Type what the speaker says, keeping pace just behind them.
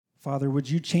Father, would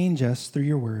you change us through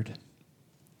your word?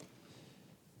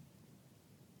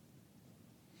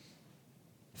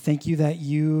 Thank you that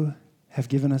you have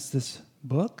given us this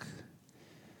book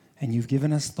and you've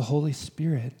given us the Holy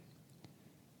Spirit.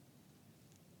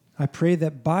 I pray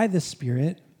that by the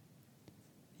Spirit,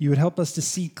 you would help us to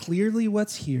see clearly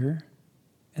what's here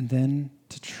and then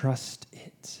to trust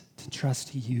it, to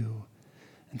trust you,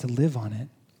 and to live on it.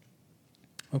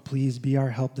 Oh, please be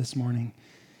our help this morning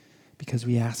because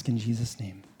we ask in Jesus'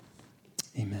 name.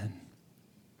 Amen.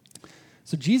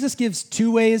 So Jesus gives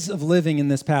two ways of living in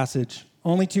this passage,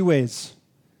 only two ways.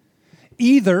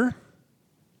 Either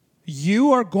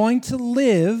you are going to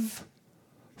live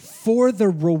for the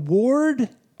reward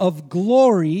of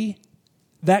glory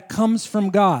that comes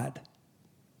from God.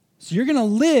 So you're going to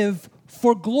live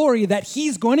for glory that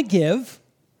he's going to give,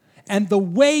 and the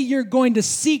way you're going to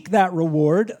seek that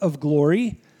reward of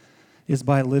glory is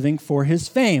by living for his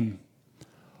fame.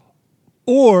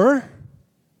 Or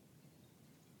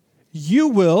you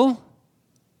will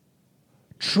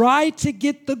try to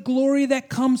get the glory that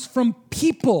comes from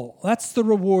people. That's the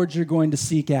reward you're going to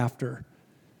seek after.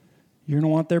 You're going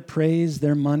to want their praise,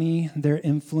 their money, their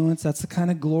influence. That's the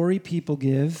kind of glory people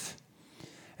give.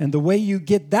 And the way you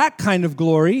get that kind of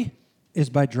glory is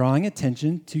by drawing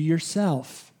attention to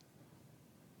yourself.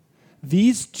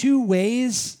 These two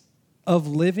ways of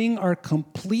living are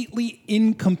completely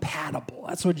incompatible.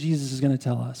 That's what Jesus is going to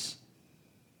tell us.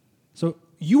 So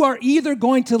you are either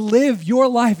going to live your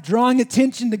life drawing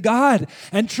attention to God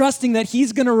and trusting that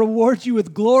he's going to reward you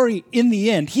with glory in the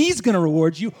end. He's going to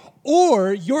reward you.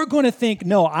 Or you're going to think,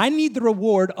 no, I need the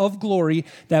reward of glory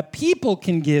that people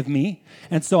can give me,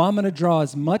 and so I'm going to draw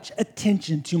as much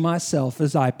attention to myself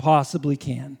as I possibly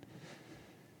can.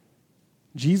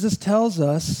 Jesus tells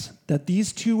us that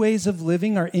these two ways of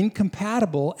living are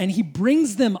incompatible, and he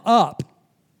brings them up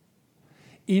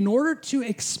in order to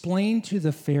explain to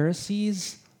the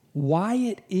Pharisees why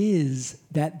it is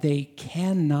that they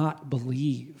cannot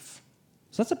believe.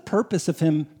 So that's the purpose of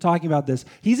him talking about this.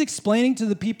 He's explaining to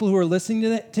the people who are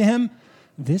listening to him,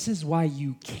 this is why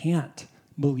you can't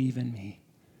believe in me.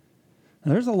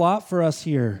 Now, there's a lot for us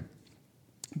here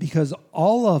because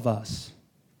all of us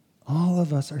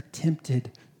are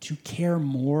tempted to care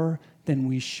more than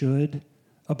we should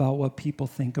about what people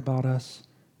think about us.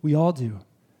 We all do.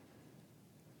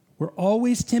 We're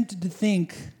always tempted to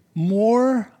think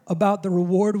more about the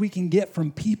reward we can get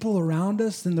from people around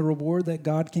us than the reward that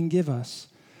God can give us.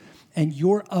 And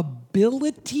your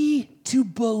ability to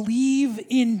believe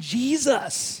in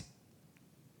Jesus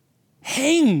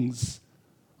hangs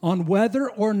on whether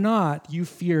or not you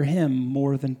fear him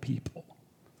more than people.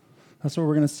 That's what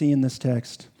we're going to see in this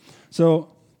text.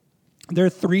 So there are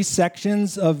three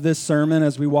sections of this sermon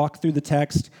as we walk through the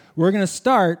text. We're going to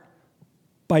start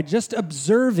by just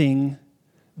observing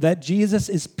that Jesus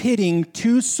is pitting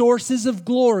two sources of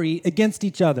glory against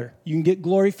each other. You can get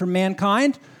glory from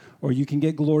mankind, or you can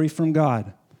get glory from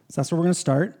God. So that's where we're going to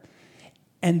start.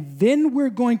 And then we're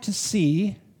going to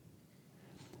see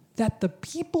that the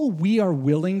people we are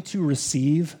willing to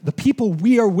receive, the people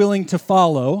we are willing to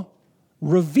follow,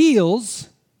 reveals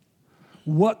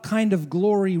what kind of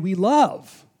glory we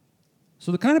love.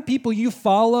 So the kind of people you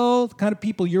follow, the kind of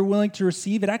people you're willing to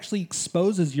receive, it actually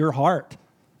exposes your heart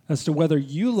as to whether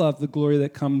you love the glory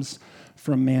that comes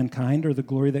from mankind or the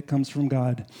glory that comes from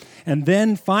God. And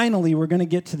then finally, we're going to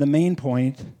get to the main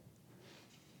point,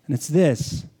 and it's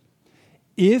this.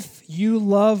 If you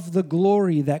love the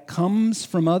glory that comes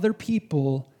from other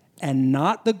people and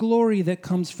not the glory that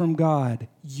comes from God,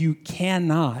 you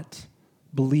cannot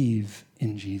believe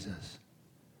in Jesus.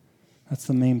 That's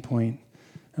the main point,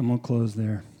 and we'll close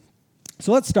there.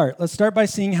 So let's start. Let's start by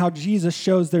seeing how Jesus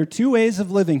shows there are two ways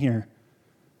of living here.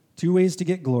 Two ways to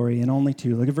get glory, and only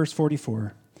two. Look at verse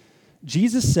 44.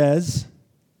 Jesus says,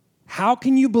 how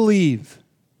can you believe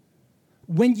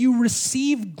when you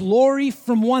receive glory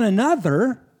from one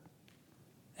another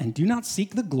and do not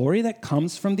seek the glory that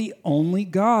comes from the only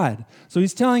God? So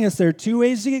he's telling us there are two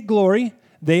ways to get glory.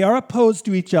 They are opposed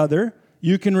to each other.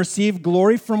 You can receive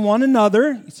glory from one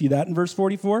another. You see that in verse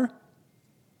 44?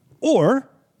 Or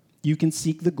you can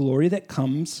seek the glory that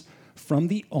comes from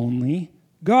the only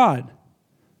God.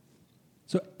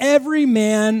 So every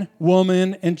man,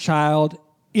 woman, and child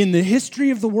in the history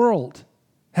of the world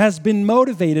has been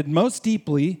motivated most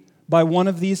deeply by one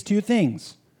of these two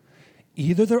things.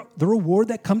 Either the reward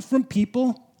that comes from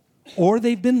people, or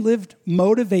they've been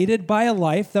motivated by a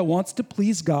life that wants to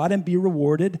please God and be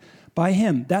rewarded by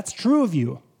him. That's true of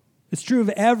you. It's true of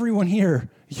everyone here.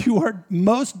 You are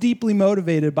most deeply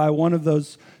motivated by one of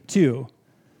those two.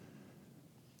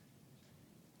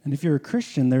 And if you're a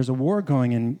Christian, there's a war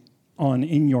going on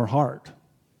in your heart,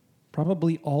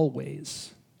 probably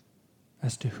always,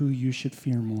 as to who you should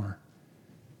fear more.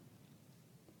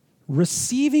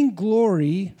 Receiving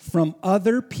glory from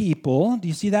other people. Do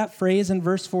you see that phrase in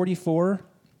verse 44?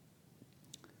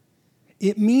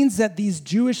 It means that these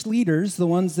Jewish leaders, the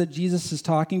ones that Jesus is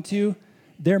talking to,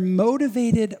 they're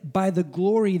motivated by the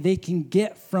glory they can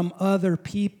get from other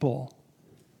people.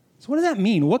 So what does that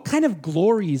mean? What kind of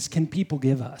glories can people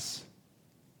give us?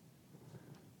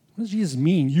 What does Jesus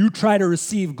mean? You try to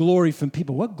receive glory from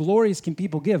people. What glories can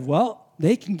people give? Well,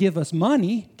 they can give us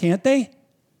money, can't they?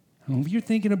 If you're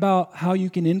thinking about how you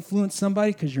can influence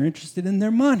somebody because you're interested in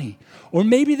their money. Or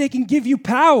maybe they can give you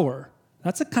power.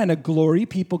 That's a kind of glory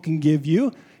people can give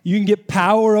you. You can get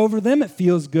power over them. It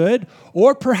feels good.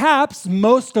 Or perhaps,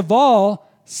 most of all,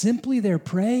 simply their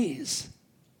praise,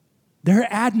 their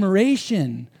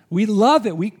admiration. We love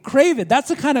it. We crave it. That's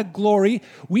the kind of glory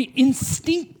we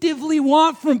instinctively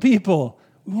want from people.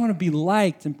 We want to be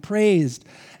liked and praised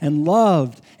and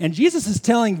loved. And Jesus is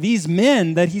telling these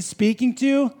men that he's speaking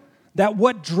to that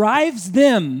what drives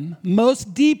them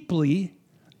most deeply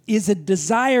is a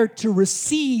desire to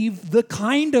receive the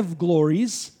kind of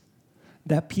glories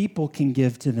that people can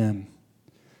give to them.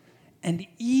 And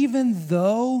even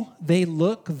though they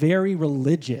look very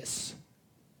religious,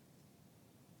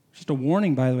 just a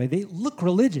warning, by the way, they look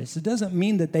religious. It doesn't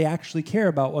mean that they actually care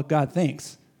about what God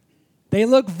thinks. They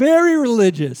look very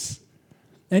religious.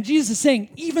 And Jesus is saying,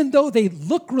 even though they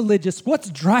look religious, what's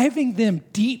driving them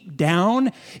deep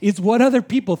down is what other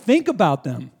people think about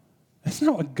them. That's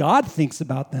not what God thinks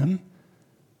about them.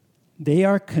 They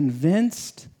are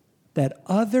convinced that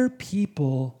other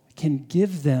people can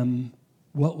give them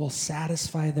what will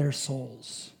satisfy their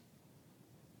souls.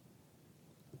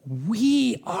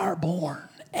 We are born.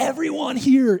 Everyone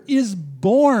here is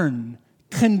born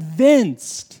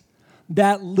convinced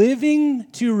that living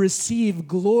to receive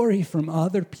glory from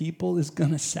other people is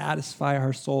going to satisfy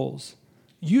our souls.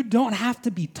 You don't have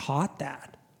to be taught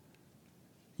that.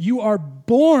 You are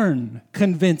born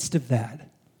convinced of that.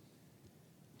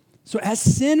 So as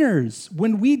sinners,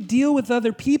 when we deal with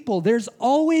other people, there's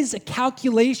always a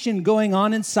calculation going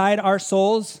on inside our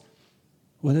souls,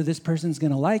 whether this person's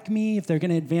going to like me, if they're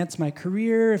going to advance my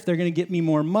career, if they're going to get me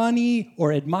more money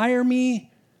or admire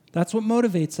me. That's what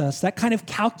motivates us. That kind of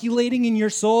calculating in your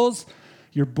souls,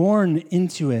 you're born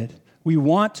into it. We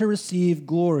want to receive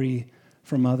glory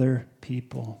from other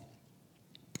people.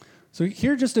 So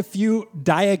here are just a few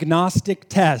diagnostic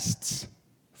tests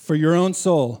for your own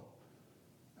soul.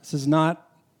 This is not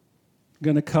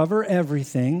going to cover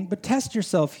everything, but test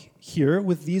yourself here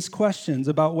with these questions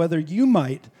about whether you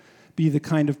might be the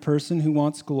kind of person who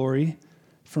wants glory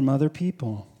from other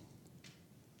people.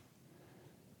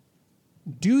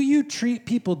 Do you treat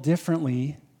people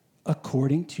differently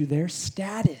according to their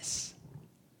status?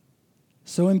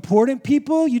 So important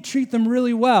people, you treat them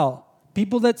really well.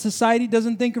 People that society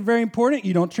doesn't think are very important,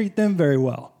 you don't treat them very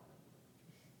well.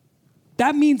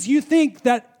 That means you think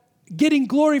that getting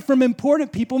glory from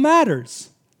important people matters.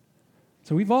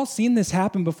 So we've all seen this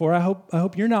happen before. I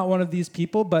hope you're not one of these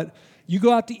people, but you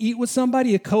go out to eat with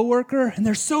somebody, a coworker, and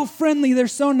they're so friendly, they're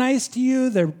so nice to you,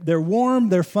 they're warm,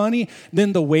 they're funny.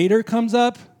 Then the waiter comes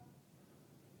up,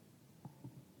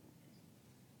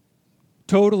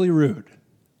 totally rude.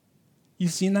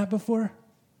 You've seen that before?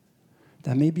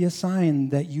 That may be a sign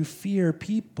that you fear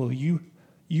people. You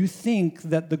think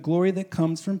that the glory that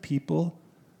comes from people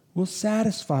will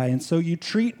satisfy. And so you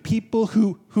treat people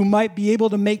who might be able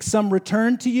to make some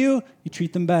return to you, you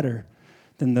treat them better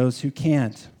than those who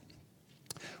can't.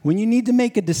 When you need to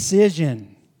make a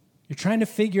decision, you're trying to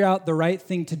figure out the right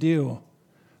thing to do,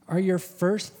 are your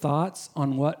first thoughts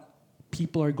on what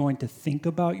people are going to think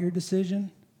about your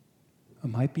decision? It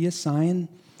might be a sign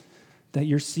that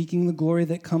you're seeking the glory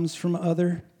that comes from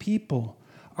other people.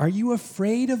 Are you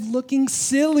afraid of looking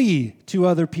silly to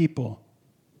other people?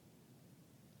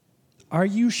 Are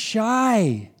you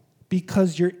shy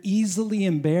because you're easily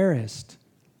embarrassed?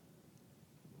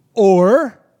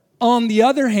 Or, on the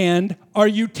other hand, are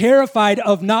you terrified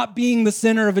of not being the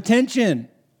center of attention?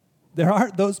 There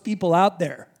aren't those people out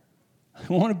there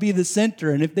who want to be the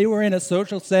center. And if they were in a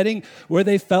social setting where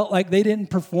they felt like they didn't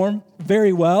perform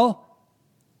very well,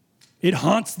 it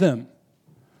haunts them.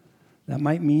 That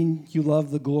might mean you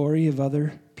love the glory of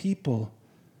other people.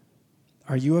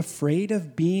 Are you afraid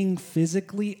of being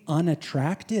physically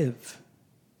unattractive?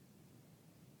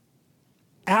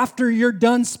 After you're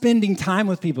done spending time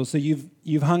with people, so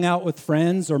you've hung out with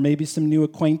friends or maybe some new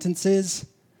acquaintances,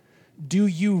 do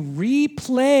you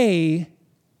replay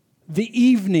the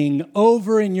evening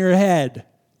over in your head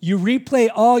You replay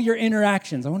all your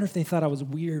interactions. I wonder if they thought I was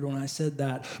weird when I said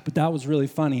that, but that was really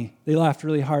funny. They laughed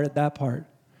really hard at that part.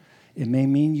 It may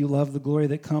mean you love the glory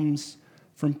that comes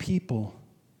from people.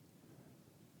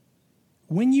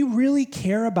 When you really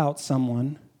care about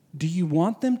someone, do you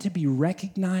want them to be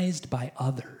recognized by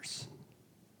others?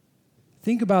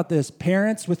 Think about this.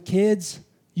 Parents with kids,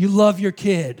 you love your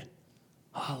kid.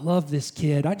 Oh, I love this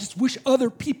kid. I just wish other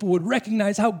people would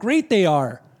recognize how great they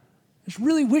are. I just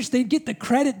really wish they'd get the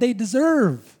credit they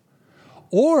deserve.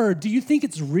 Or do you think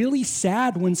it's really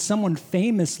sad when someone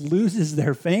famous loses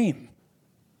their fame?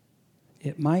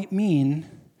 It might mean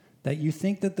that you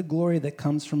think that the glory that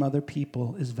comes from other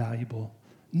people is valuable.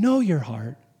 Know your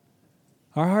heart.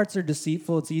 Our hearts are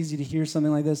deceitful. It's easy to hear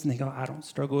something like this and think, oh, I don't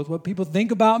struggle with what people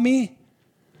think about me.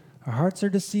 Our hearts are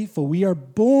deceitful. We are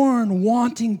born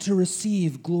wanting to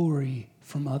receive glory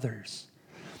from others.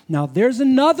 Now, there's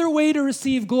another way to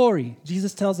receive glory,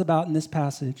 Jesus tells about in this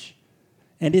passage,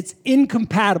 and it's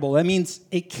incompatible. That means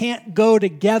it can't go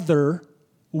together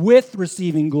with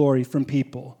receiving glory from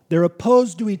people. They're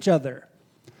opposed to each other.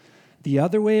 The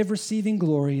other way of receiving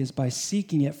glory is by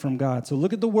seeking it from God. So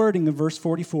look at the wording of verse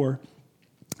 44.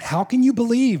 How can you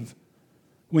believe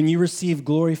when you receive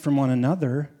glory from one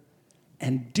another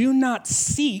and do not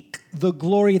seek the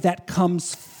glory that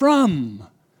comes from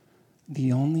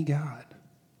the only God?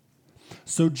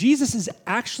 So Jesus is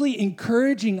actually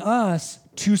encouraging us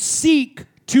to seek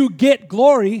to get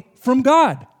glory from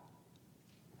God.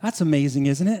 That's amazing,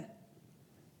 isn't it?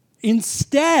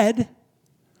 Instead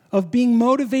of being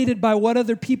motivated by what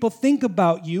other people think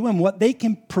about you and what they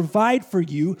can provide for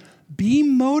you, be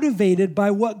motivated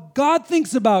by what God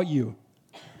thinks about you,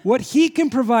 what He can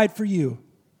provide for you.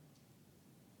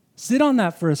 Sit on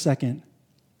that for a second.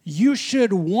 You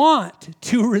should want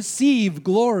to receive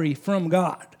glory from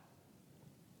God.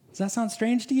 Does that sound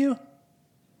strange to you?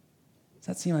 Does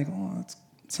that seem like,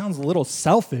 it sounds a little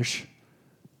selfish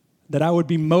that I would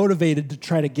be motivated to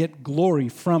try to get glory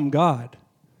from God?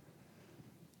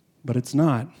 But it's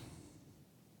not.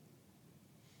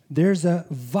 There's a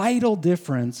vital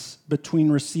difference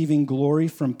between receiving glory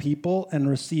from people and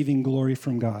receiving glory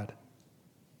from God.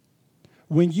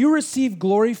 When you receive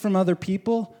glory from other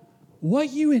people,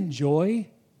 what you enjoy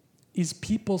is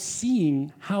people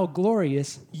seeing how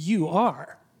glorious you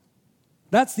are.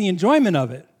 That's the enjoyment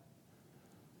of it.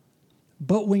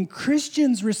 But when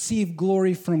Christians receive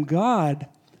glory from God,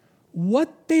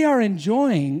 what they are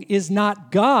enjoying is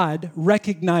not God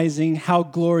recognizing how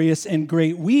glorious and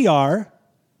great we are.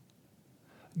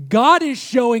 God is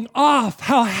showing off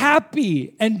how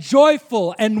happy and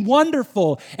joyful and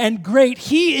wonderful and great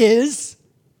He is,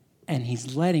 and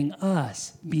He's letting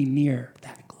us be near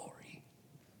that glory.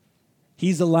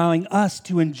 He's allowing us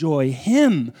to enjoy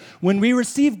Him. When we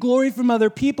receive glory from other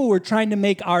people, we're trying to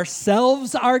make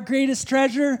ourselves our greatest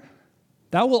treasure.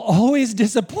 That will always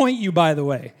disappoint you, by the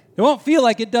way. It won't feel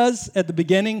like it does at the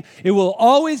beginning. It will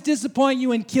always disappoint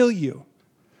you and kill you.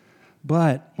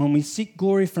 But when we seek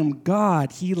glory from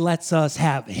God, He lets us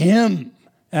have Him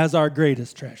as our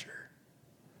greatest treasure.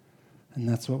 And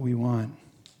that's what we want.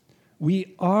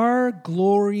 We are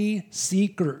glory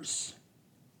seekers.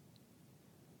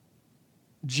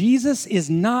 Jesus is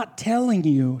not telling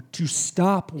you to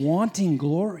stop wanting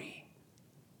glory.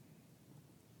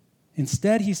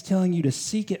 Instead, He's telling you to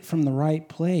seek it from the right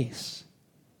place.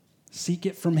 Seek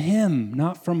it from Him,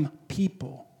 not from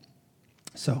people.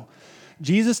 So,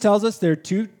 Jesus tells us there are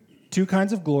two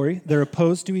kinds of glory. They're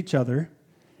opposed to each other.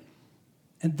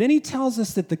 And then He tells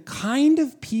us that the kind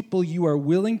of people you are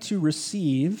willing to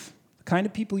receive, the kind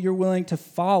of people you're willing to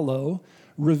follow,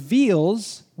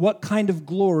 reveals what kind of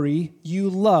glory you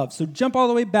love. So jump all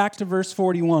the way back to verse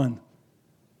 41.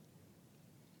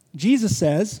 Jesus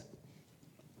says,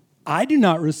 I do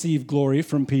not receive glory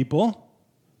from people.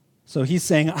 So He's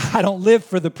saying, I don't live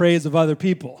for the praise of other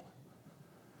people.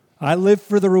 I live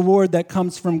for the reward that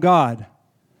comes from God.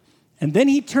 And then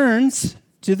He turns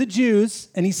to the Jews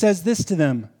and He says this to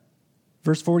them.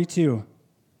 Verse 42.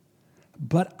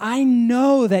 But I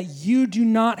know that you do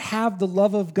not have the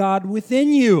love of God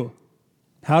within you.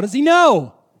 How does He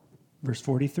know? Verse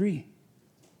 43.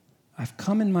 I've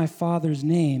come in my Father's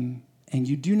name, and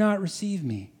you do not receive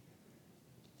me.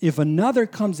 If another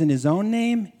comes in His own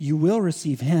name, you will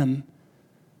receive him.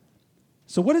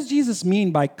 So what does Jesus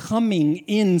mean by coming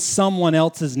in someone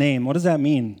else's name? What does that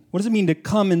mean? What does it mean to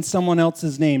come in someone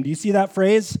else's name? Do you see that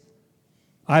phrase?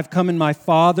 I've come in my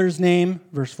Father's name,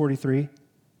 verse 43.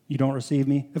 You don't receive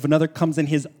me. If another comes in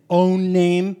his own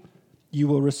name, you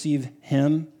will receive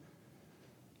him.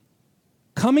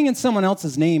 Coming in someone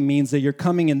else's name means that you're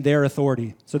coming in their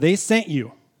authority. So they sent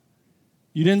you.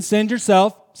 You didn't send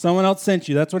yourself. Someone else sent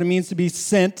you. That's what it means to be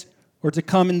sent or to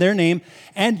come in their name.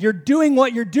 And you're doing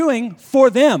what you're doing for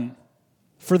them,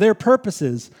 for their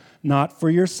purposes, not for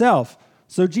yourself.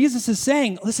 So Jesus is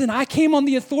saying, listen, I came on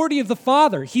the authority of the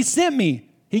Father. He sent me.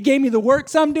 He gave me the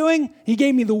works I'm doing. He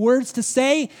gave me the words to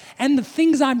say. And the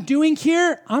things I'm doing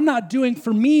here, I'm not doing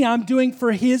for me. I'm doing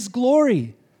for His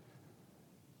glory.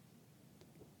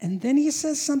 And then he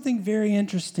says something very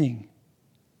interesting.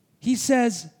 He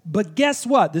says, but guess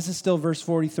what? This is still verse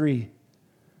 43.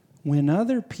 When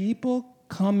other people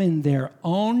come in their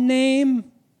own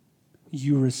name,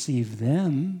 you receive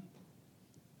them.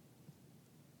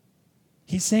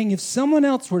 He's saying if someone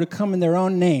else were to come in their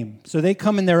own name, so they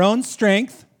come in their own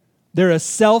strength, they're a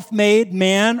self-made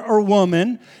man or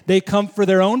woman, they come for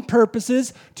their own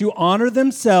purposes to honor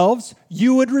themselves,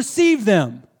 you would receive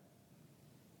them.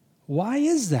 Why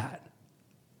is that?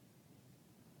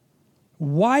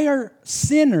 Why are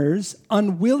sinners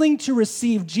unwilling to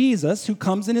receive Jesus, who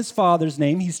comes in His Father's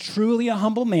name? He's truly a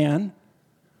humble man.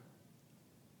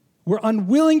 We're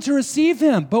unwilling to receive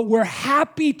Him, but we're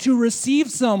happy to receive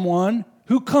someone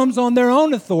who comes on their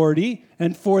own authority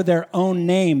and for their own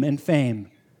name and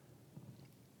fame.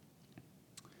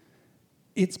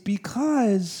 It's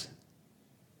because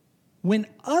when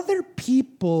other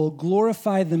people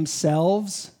glorify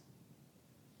themselves,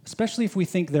 especially if we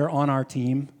think they're on our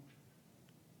team,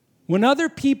 when other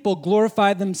people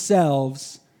glorify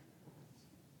themselves,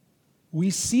 we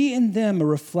see in them a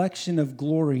reflection of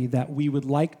glory that we would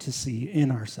like to see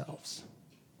in ourselves.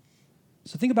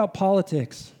 So think about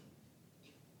politics.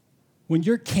 When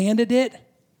your candidate,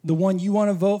 the one you want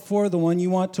to vote for, the one you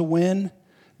want to win,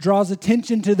 draws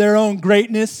attention to their own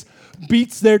greatness,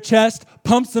 beats their chest,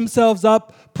 pumps themselves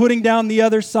up, putting down the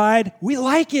other side, we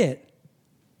like it.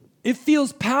 It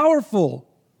feels powerful.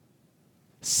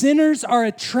 Sinners are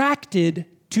attracted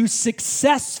to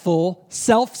successful,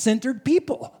 self-centered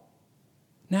people.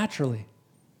 Naturally.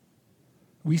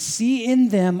 We see in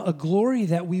them a glory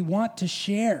that we want to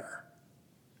share.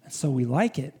 And so we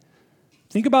like it.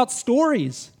 Think about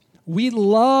stories. We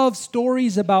love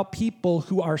stories about people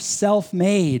who are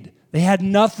self-made. They had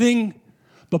nothing,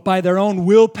 but by their own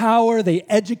willpower, they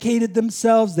educated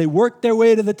themselves. They worked their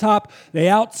way to the top. They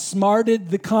outsmarted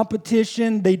the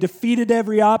competition. They defeated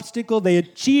every obstacle. They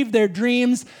achieved their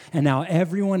dreams, and now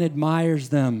everyone admires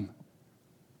them.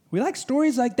 We like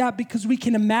stories like that because we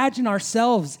can imagine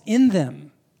ourselves in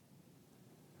them.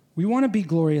 We want to be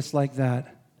glorious like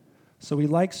that. So we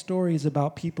like stories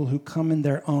about people who come in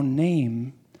their own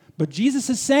name. But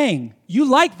Jesus is saying, you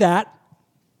like that,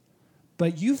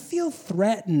 but you feel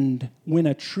threatened when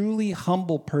a truly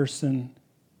humble person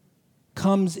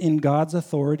comes in God's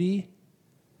authority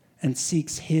and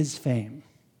seeks His fame.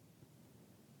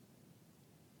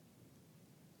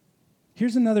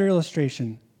 Here's another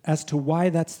illustration as to why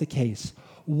that's the case.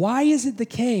 Why is it the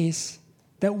case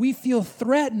that we feel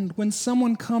threatened when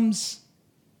someone comes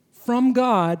from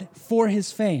God for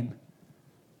His fame?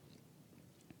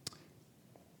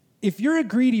 If you're a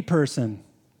greedy person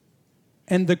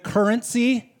and the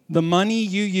currency, the money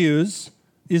you use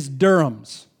is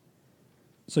dirhams,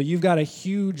 so you've got a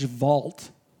huge vault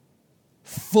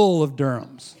full of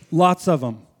dirhams, lots of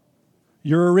them.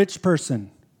 You're a rich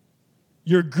person.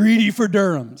 You're greedy for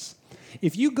dirhams.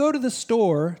 If you go to the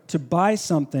store to buy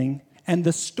something and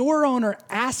the store owner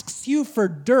asks you for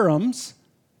dirhams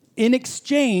in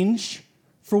exchange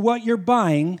for what you're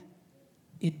buying,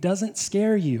 it doesn't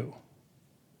scare you.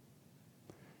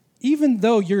 Even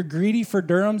though you're greedy for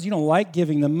dirhams, you don't like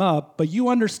giving them up, but you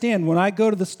understand when I go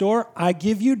to the store, I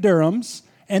give you dirhams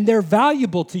and they're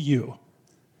valuable to you.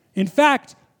 In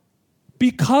fact,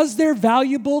 because they're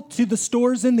valuable to the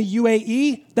stores in the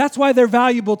UAE, that's why they're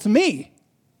valuable to me.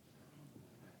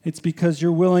 It's because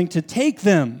you're willing to take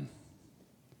them.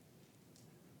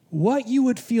 What you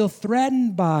would feel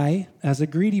threatened by as a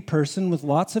greedy person with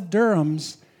lots of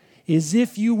dirhams is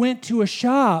if you went to a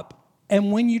shop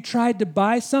and when you tried to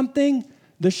buy something,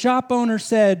 the shop owner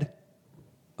said,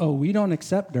 "Oh, we don't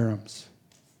accept dirhams.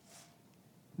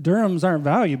 Dirhams aren't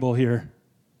valuable here."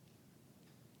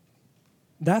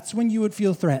 That's when you would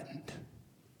feel threatened.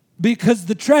 Because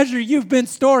the treasure you've been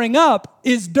storing up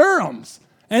is dirhams.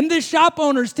 And this shop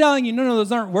owner's telling you, no,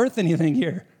 those aren't worth anything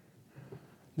here.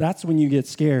 That's when you get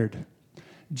scared.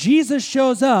 Jesus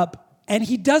shows up and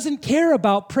He doesn't care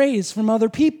about praise from other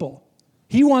people.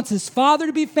 He wants His Father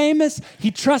to be famous.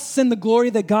 He trusts in the glory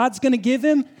that God's going to give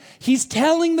Him. He's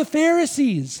telling the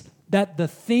Pharisees that the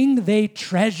thing they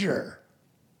treasure,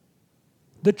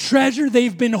 the treasure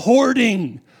they've been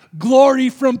hoarding, glory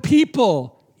from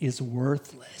people, is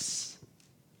worthless.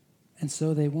 And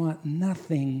so they want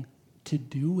nothing to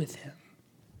do with Him.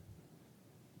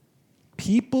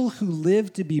 People who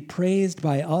live to be praised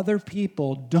by other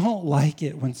people don't like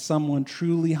it when someone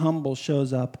truly humble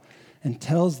shows up and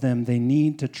tells them they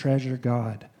need to treasure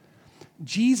God.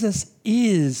 Jesus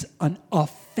is an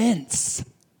offense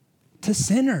to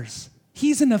sinners.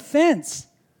 He's an offense.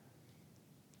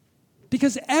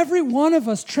 Because every one of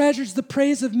us treasures the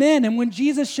praise of men. And when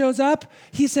Jesus shows up,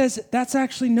 he says, that's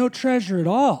actually no treasure at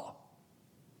all.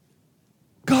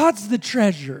 God's the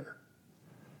treasure.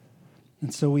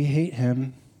 And so we hate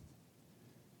him.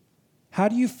 How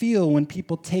do you feel when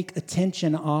people take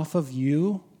attention off of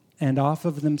you and off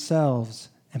of themselves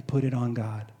and put it on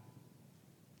God?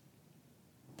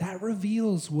 That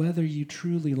reveals whether you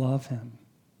truly love him.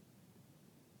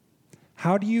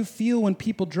 How do you feel when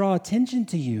people draw attention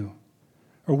to you?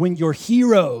 Or when your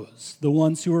heroes, the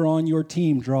ones who are on your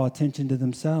team, draw attention to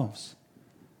themselves?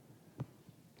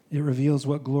 It reveals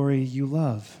what glory you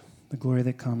love, the glory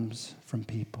that comes from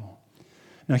people.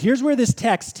 Now, here's where this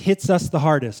text hits us the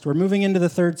hardest. We're moving into the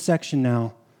third section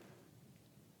now.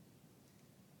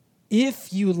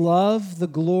 If you love the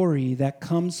glory that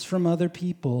comes from other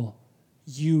people,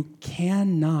 you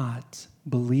cannot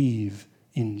believe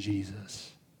in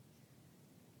Jesus.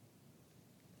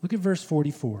 Look at verse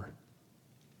 44.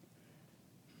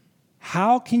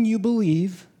 How can you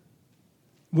believe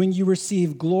when you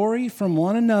receive glory from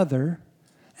one another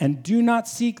and do not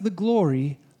seek the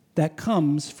glory that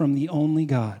comes from the only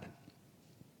God?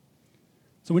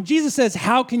 So when Jesus says,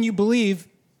 how can you believe,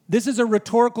 this is a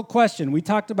rhetorical question. We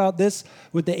talked about this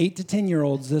with the 8 to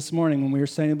 10-year-olds this morning when we were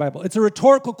studying the Bible. It's a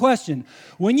rhetorical question.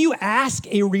 When you ask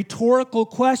a rhetorical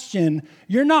question,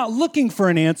 you're not looking for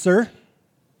an answer.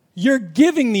 You're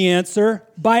giving the answer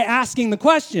by asking the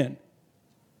question.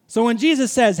 So when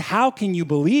Jesus says, how can you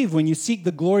believe when you seek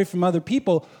the glory from other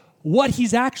people? What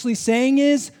he's actually saying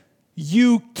is,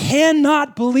 you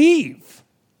cannot believe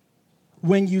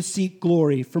when you seek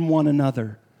glory from one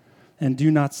another and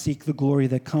do not seek the glory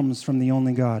that comes from the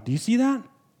only God. Do you see that?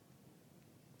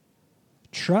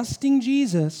 Trusting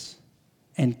Jesus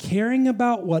and caring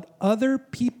about what other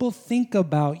people think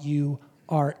about you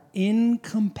are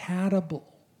incompatible.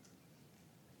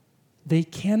 They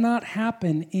cannot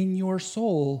happen in your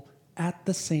soul at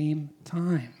the same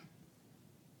time.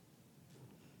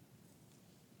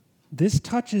 This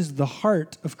touches the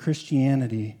heart of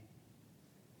Christianity.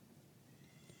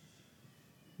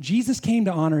 Jesus came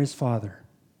to honor his Father.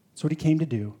 That's what he came to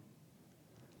do.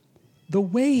 The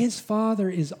way his Father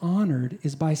is honored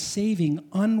is by saving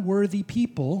unworthy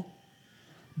people,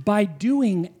 by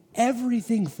doing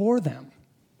everything for them.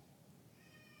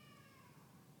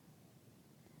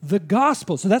 The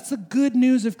gospel, so that's the good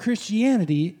news of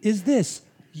Christianity, is this: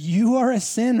 you are a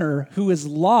sinner who is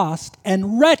lost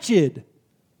and wretched.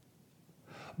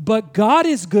 But God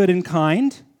is good and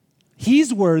kind.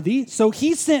 He's worthy. So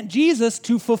he sent Jesus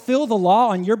to fulfill the law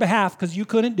on your behalf because you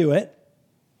couldn't do it.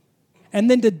 And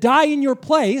then to die in your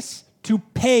place to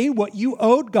pay what you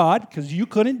owed God because you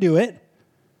couldn't do it.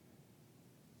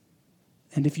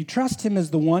 And if you trust him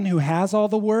as the one who has all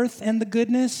the worth and the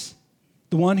goodness,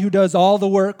 the one who does all the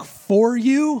work for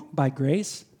you by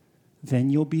grace, then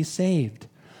you'll be saved.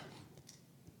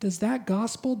 Does that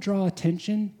gospel draw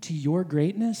attention to your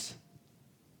greatness?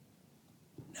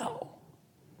 No.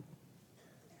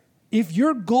 If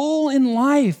your goal in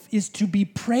life is to be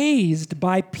praised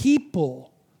by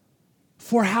people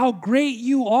for how great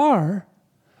you are,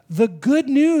 the good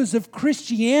news of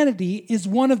Christianity is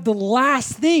one of the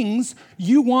last things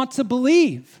you want to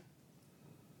believe.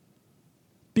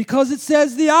 Because it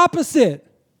says the opposite.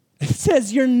 It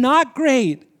says you're not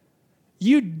great.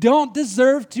 You don't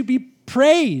deserve to be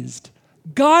praised.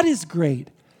 God is great.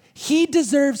 He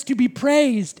deserves to be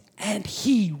praised, and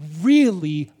he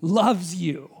really loves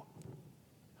you.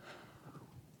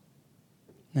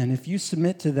 And if you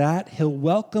submit to that, he'll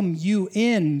welcome you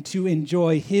in to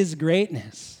enjoy his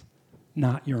greatness,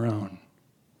 not your own.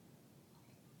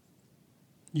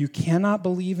 You cannot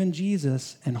believe in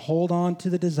Jesus and hold on to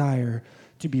the desire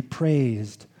to be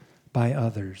praised by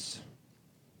others.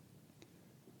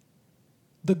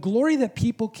 The glory that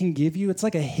people can give you, it's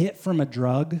like a hit from a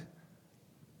drug.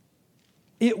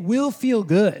 It will feel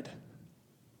good.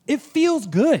 It feels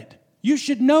good. You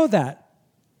should know that.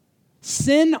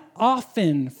 Sin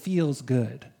often feels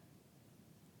good.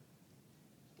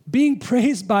 Being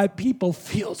praised by people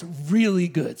feels really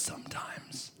good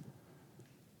sometimes.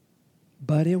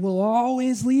 But it will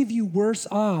always leave you worse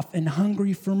off and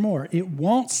hungry for more. It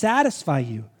won't satisfy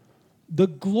you. The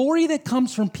glory that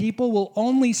comes from people will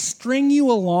only string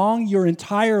you along your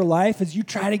entire life as you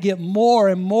try to get more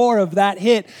and more of that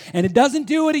hit. And it doesn't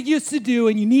do what it used to do,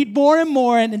 and you need more and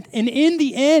more. And in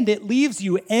the end, it leaves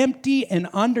you empty and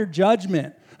under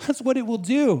judgment. That's what it will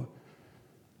do.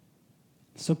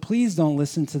 So please don't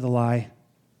listen to the lie.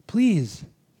 Please.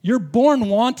 You're born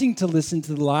wanting to listen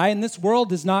to the lie, and this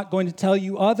world is not going to tell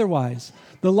you otherwise.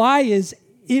 The lie is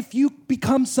if you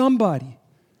become somebody,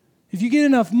 if you get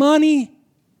enough money,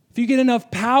 if you get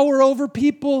enough power over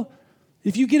people,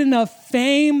 if you get enough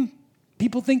fame,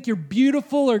 people think you're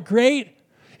beautiful or great,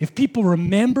 if people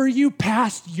remember you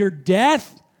past your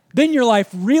death, then your life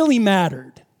really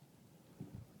mattered.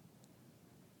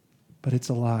 But it's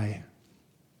a lie.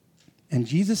 And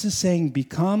Jesus is saying,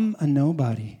 become a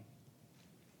nobody.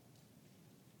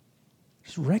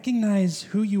 Just recognize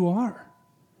who you are.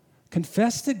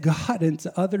 Confess to God and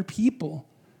to other people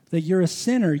that you're a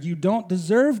sinner. You don't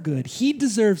deserve good. He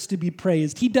deserves to be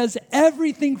praised. He does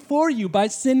everything for you by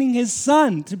sending his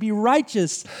son to be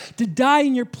righteous, to die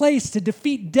in your place, to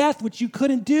defeat death, which you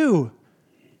couldn't do.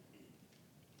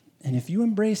 And if you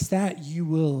embrace that, you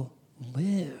will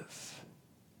live.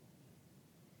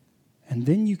 And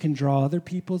then you can draw other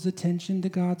people's attention to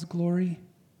God's glory.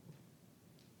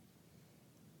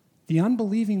 The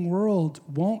unbelieving world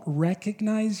won't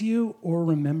recognize you or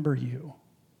remember you.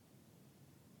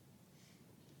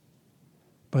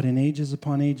 But in ages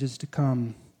upon ages to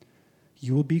come,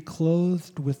 you will be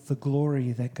clothed with the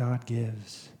glory that God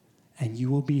gives, and you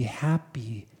will be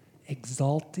happy,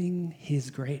 exalting his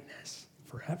greatness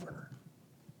forever.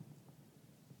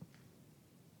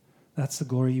 That's the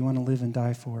glory you want to live and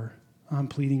die for. I'm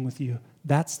pleading with you.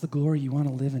 That's the glory you want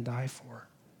to live and die for.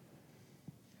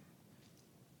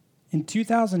 In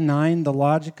 2009, the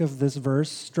logic of this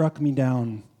verse struck me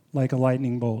down like a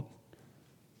lightning bolt.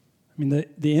 I mean,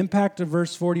 the impact of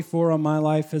verse 44 on my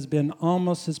life has been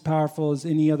almost as powerful as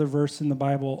any other verse in the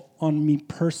Bible on me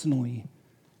personally.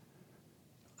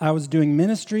 I was doing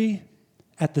ministry,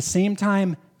 at the same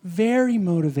time, very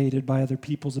motivated by other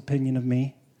people's opinion of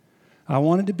me. I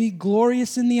wanted to be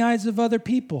glorious in the eyes of other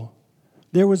people.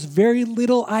 There was very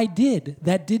little I did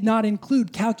that did not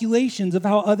include calculations of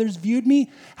how others viewed me,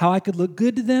 how I could look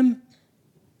good to them.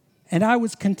 And I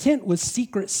was content with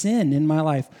secret sin in my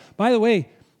life. By the way,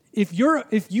 if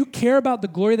you care about the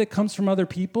glory that comes from other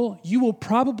people, you will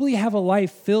probably have a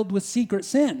life filled with secret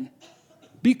sin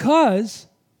because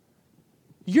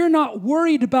you're not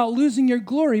worried about losing your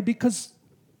glory because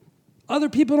other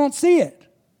people don't see it.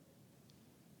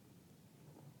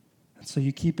 And so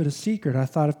you keep it a secret. I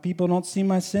thought if people don't see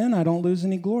my sin, I don't lose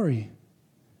any glory.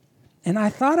 And I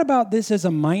thought about this as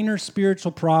a minor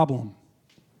spiritual problem.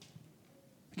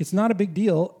 It's not a big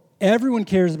deal. Everyone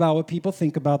cares about what people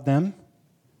think about them.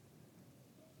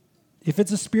 If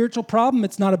it's a spiritual problem,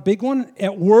 it's not a big one.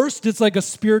 At worst, it's like a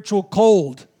spiritual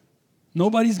cold.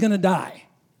 Nobody's going to die.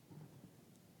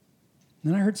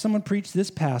 Then I heard someone preach this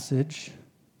passage,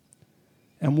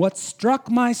 and what struck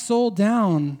my soul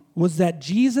down was that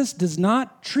Jesus does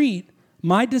not treat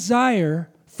my desire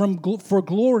for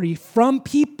glory from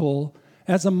people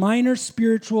as a minor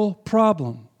spiritual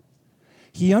problem.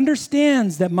 He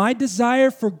understands that my desire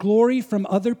for glory from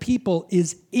other people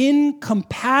is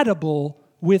incompatible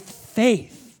with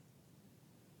faith.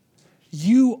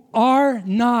 You are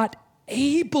not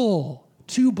able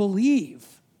to believe.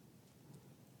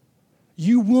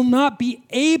 You will not be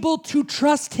able to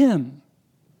trust him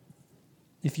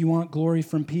if you want glory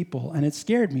from people. And it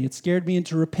scared me. It scared me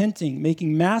into repenting,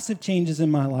 making massive changes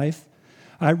in my life.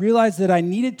 I realized that I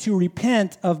needed to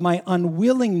repent of my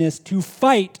unwillingness to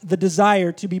fight the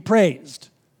desire to be praised.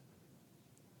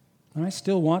 And I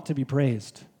still want to be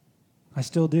praised. I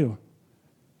still do.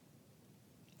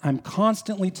 I'm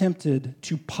constantly tempted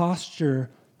to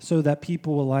posture so that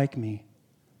people will like me.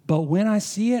 But when I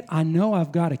see it, I know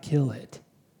I've got to kill it.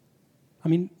 I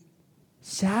mean,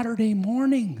 Saturday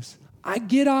mornings, I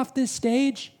get off this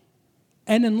stage,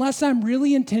 and unless I'm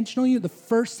really intentional, the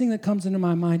first thing that comes into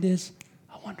my mind is,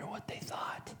 I wonder what they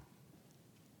thought.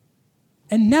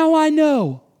 And now I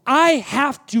know I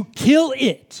have to kill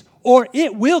it, or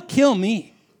it will kill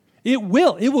me. It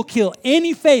will. It will kill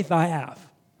any faith I have.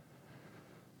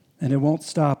 And it won't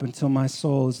stop until my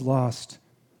soul is lost.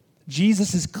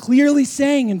 Jesus is clearly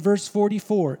saying in verse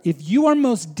 44, if you are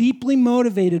most deeply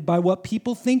motivated by what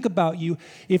people think about you,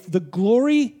 if the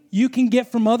glory you can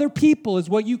get from other people is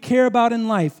what you care about in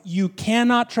life, you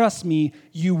cannot trust me.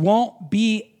 You won't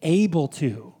be able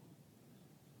to.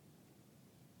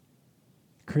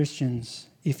 Christians,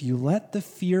 if you let the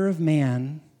fear of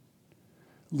man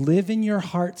live in your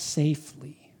heart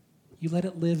safely, you let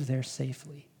it live there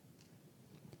safely,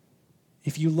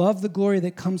 if you love the glory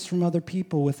that comes from other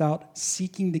people without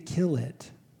seeking to kill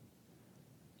it,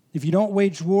 if you don't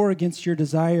wage war against your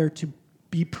desire to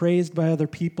be praised by other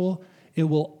people, it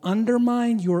will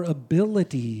undermine your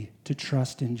ability to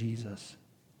trust in Jesus.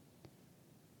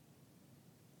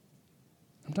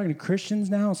 I'm talking to Christians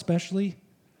now, especially.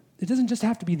 It doesn't just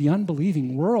have to be the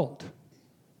unbelieving world.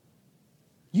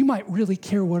 You might really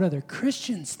care what other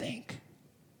Christians think.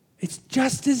 It's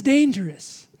just as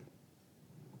dangerous.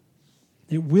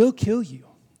 It will kill you.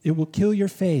 It will kill your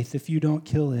faith if you don't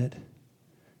kill it.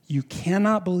 You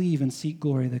cannot believe and seek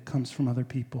glory that comes from other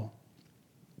people.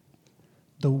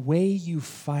 The way you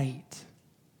fight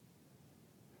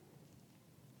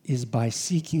is by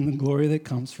seeking the glory that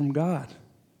comes from God.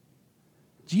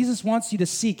 Jesus wants you to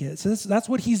seek it. So that's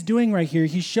what he's doing right here.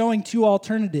 He's showing two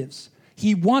alternatives.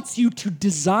 He wants you to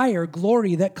desire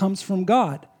glory that comes from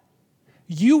God.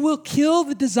 You will kill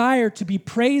the desire to be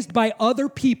praised by other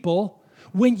people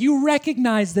when you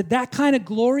recognize that that kind of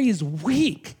glory is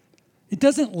weak. It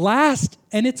doesn't last,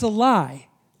 and it's a lie.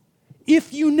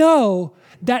 If you know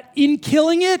that in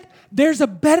killing it, there's a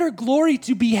better glory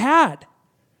to be had.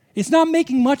 It's not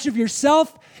making much of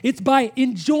yourself. It's by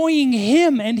enjoying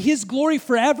him and his glory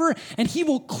forever, and he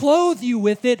will clothe you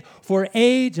with it for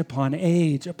age upon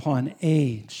age upon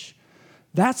age.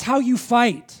 That's how you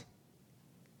fight.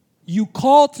 You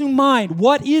call to mind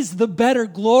what is the better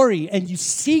glory, and you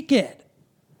seek it,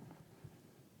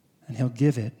 and he'll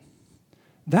give it.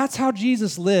 That's how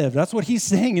Jesus lived. That's what he's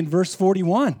saying in verse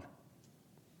 41.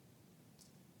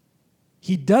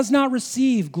 He does not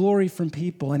receive glory from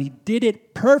people, and he did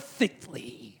it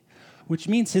perfectly, which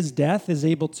means his death is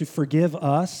able to forgive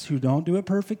us who don't do it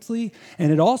perfectly,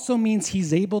 and it also means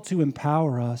he's able to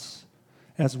empower us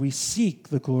as we seek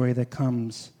the glory that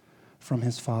comes from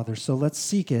his Father. So let's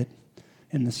seek it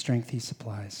in the strength he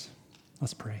supplies.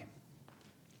 Let's pray.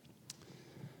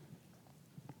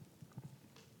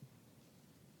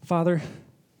 Father,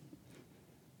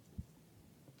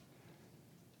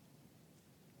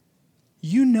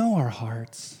 you know our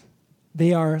hearts.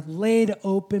 They are laid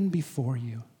open before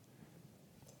you.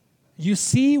 You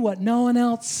see what no one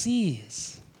else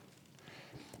sees.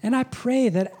 And I pray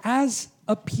that as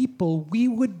a people, we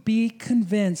would be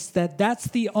convinced that that's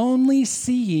the only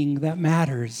seeing that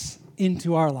matters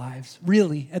into our lives.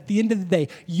 Really, at the end of the day,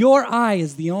 your eye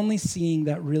is the only seeing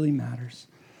that really matters.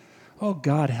 Oh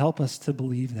God, help us to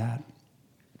believe that.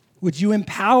 Would you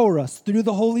empower us through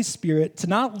the Holy Spirit to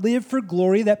not live for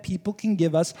glory that people can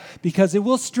give us, because it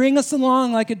will string us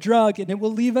along like a drug and it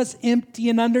will leave us empty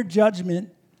and under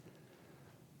judgment.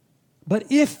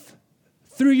 But if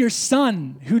through your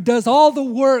Son, who does all the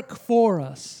work for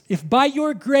us, if by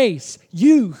your grace,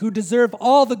 you who deserve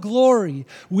all the glory,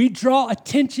 we draw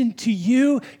attention to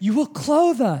you, you will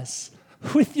clothe us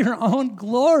with your own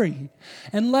glory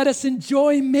and let us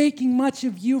enjoy making much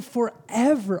of you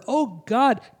forever. Oh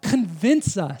God,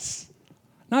 convince us,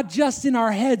 not just in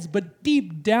our heads, but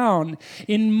deep down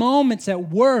in moments at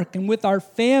work and with our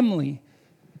family,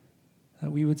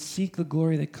 that we would seek the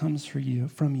glory that comes from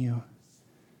you.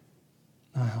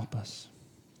 Now help us.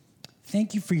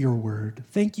 Thank you for your word.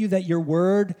 Thank you that your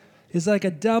word is like a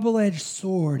double-edged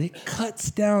sword. It cuts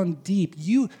down deep.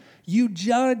 You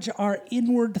judge our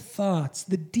inward thoughts,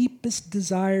 the deepest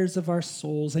desires of our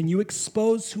souls, and you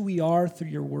expose who we are through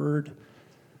your word.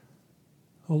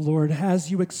 Oh Lord,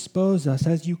 as you expose us,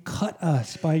 as you cut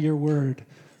us by your word,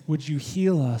 would you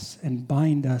heal us and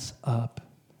bind us up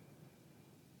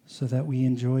so that we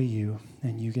enjoy you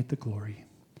and you get the glory.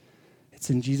 It's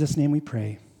in Jesus' name we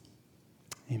pray.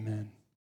 Amen.